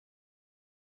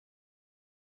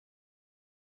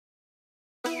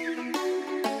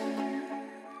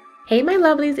Hey my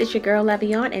lovelies, it's your girl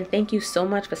Levion, and thank you so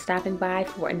much for stopping by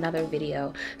for another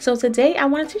video. So today I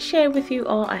wanted to share with you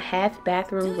all a half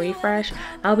bathroom refresh.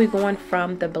 I'll be going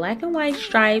from the black and white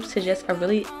stripes to just a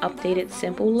really updated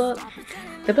simple look.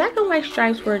 The black and white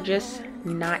stripes were just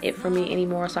not it for me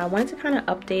anymore, so I wanted to kind of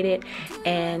update it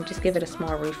and just give it a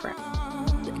small refresh.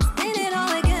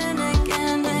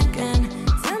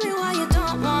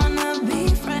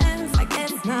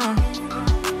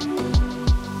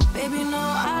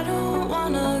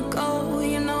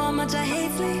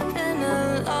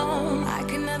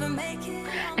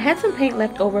 I had some paint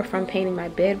left over from painting my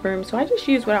bedroom, so I just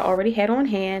used what I already had on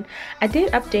hand. I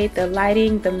did update the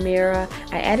lighting, the mirror,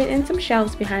 I added in some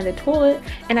shelves behind the toilet,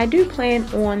 and I do plan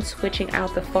on switching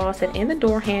out the faucet and the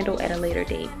door handle at a later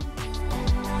date.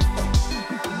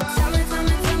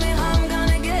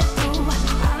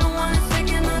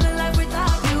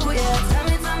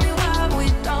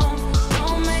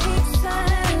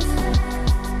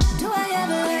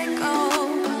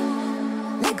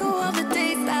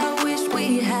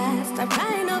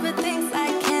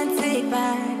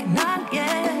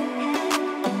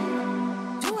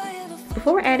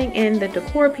 Before adding in the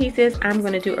decor pieces, I'm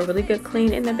going to do a really good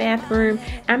clean in the bathroom.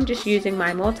 I'm just using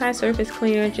my multi-surface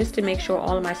cleaner just to make sure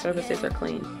all of my surfaces are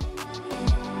clean.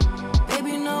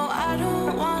 Baby, no, I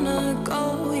don't wanna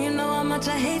go. You know how much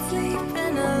I hate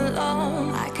sleeping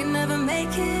alone. I can never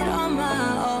make it on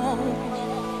my own.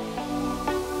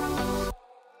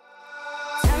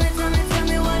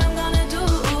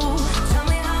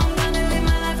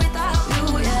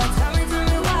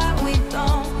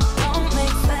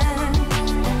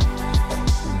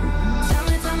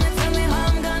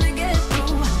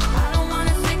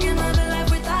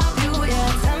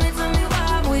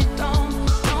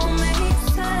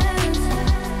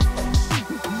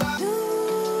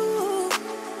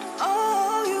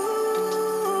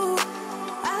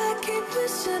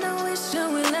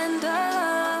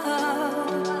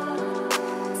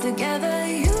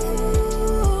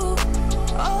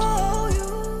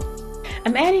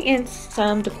 I'm adding in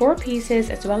some decor pieces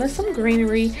as well as some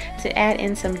greenery to add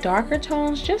in some darker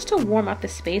tones just to warm up the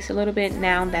space a little bit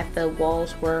now that the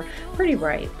walls were pretty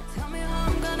bright.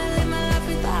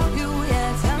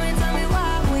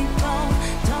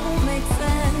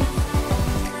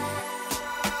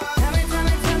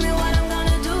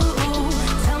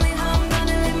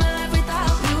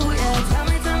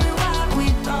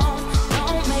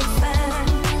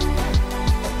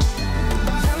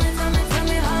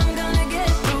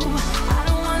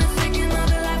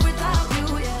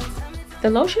 The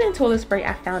lotion and toilet spray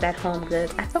I found at Home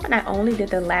Goods. I thought not only did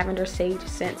the lavender sage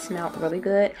scent smell really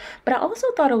good, but I also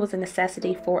thought it was a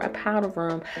necessity for a powder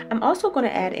room. I'm also going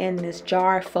to add in this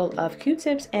jar full of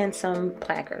Q-tips and some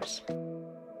plackers.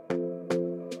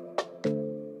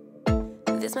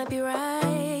 This might be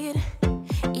right.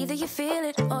 Either you feel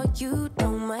it or you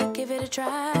don't. Might give it a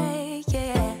try.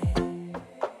 Yeah.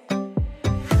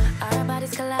 Our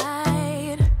bodies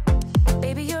collide.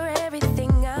 Baby, you're everything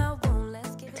I want.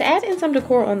 To add in some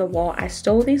decor on the wall, I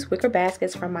stole these wicker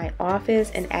baskets from my office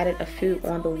and added a few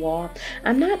on the wall.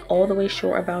 I'm not all the way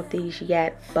sure about these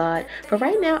yet, but for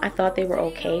right now I thought they were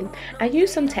okay. I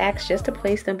used some tacks just to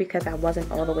place them because I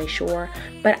wasn't all the way sure,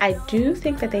 but I do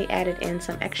think that they added in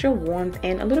some extra warmth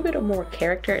and a little bit more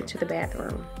character into the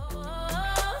bathroom.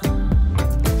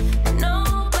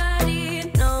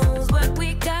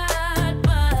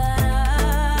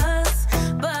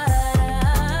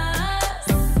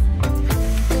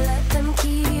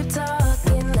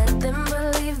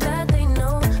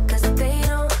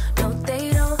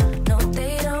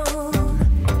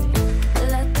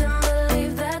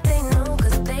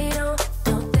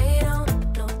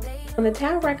 On the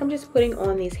towel rack, I'm just putting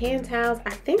on these hand towels.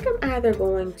 I think I'm either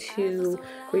going to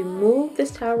remove this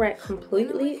towel rack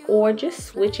completely or just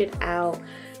switch it out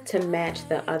to match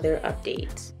the other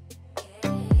updates.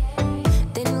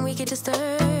 Then we get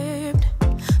disturbed.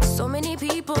 So many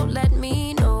people let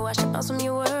me know I should awesome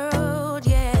your world,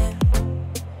 yeah.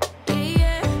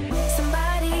 Yeah.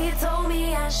 Somebody told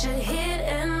me I should hit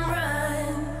and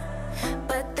run,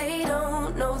 but they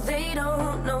don't know, they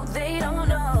don't know, they don't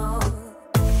know.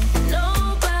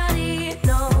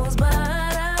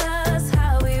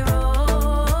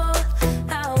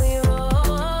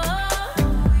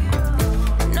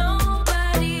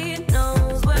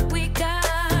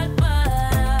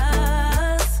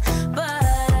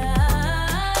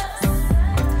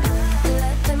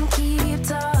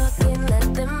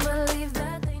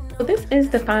 So this is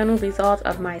the final result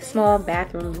of my small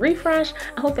bathroom refresh.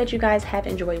 I hope that you guys have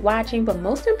enjoyed watching, but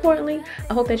most importantly,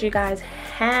 I hope that you guys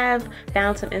have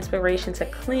found some inspiration to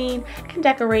clean and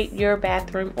decorate your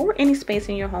bathroom or any space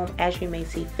in your home as you may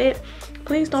see fit.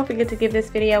 Please don't forget to give this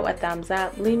video a thumbs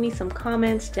up, leave me some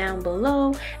comments down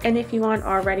below, and if you aren't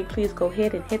already, please go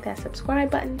ahead and hit that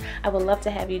subscribe button. I would love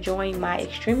to have you join my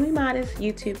extremely modest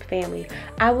YouTube family.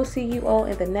 I will see you all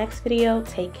in the next video.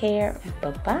 Take care.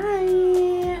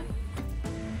 Bye-bye.